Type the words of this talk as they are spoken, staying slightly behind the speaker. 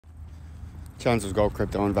Vincenzo'S Go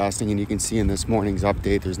Crypto Investing, and you can see in this morning's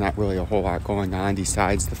update there's not really a whole lot going on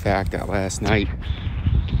besides the fact that last night,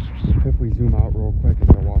 if we zoom out real quick as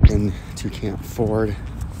I walk into Camp Ford,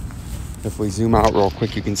 if we zoom out real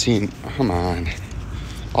quick, you can see, come on,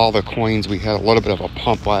 all the coins. We had a little bit of a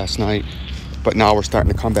pump last night, but now we're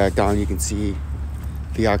starting to come back down. You can see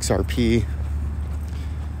the XRP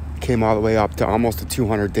came all the way up to almost a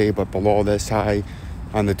 200-day, but below this high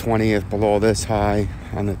on the 20th, below this high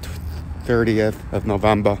on the 30th of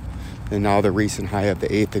November, and now the recent high of the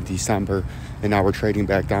 8th of December, and now we're trading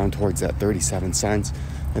back down towards that 37 cents,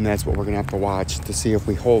 and that's what we're gonna have to watch to see if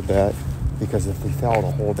we hold that, because if we fail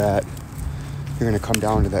to hold that, you're gonna come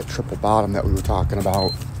down to that triple bottom that we were talking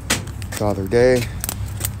about the other day.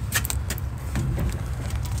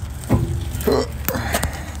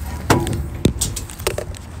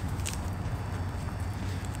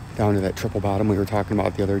 Down to that triple bottom we were talking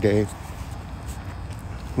about the other day,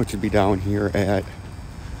 which would be down here at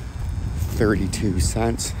 32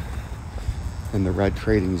 cents in the red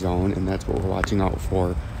trading zone, and that's what we're watching out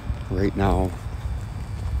for right now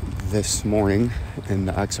this morning in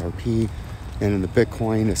the XRP. And in the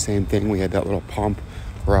Bitcoin, the same thing. We had that little pump.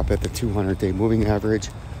 We're up at the 200-day moving average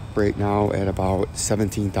right now at about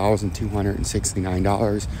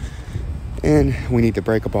 $17,269, and we need to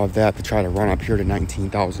break above that to try to run up here to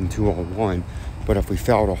 19,201. But if we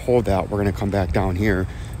fail to hold that, we're going to come back down here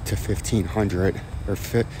to 1,500 or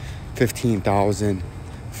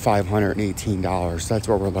 $15,518. That's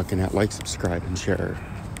what we're looking at. Like, subscribe, and share.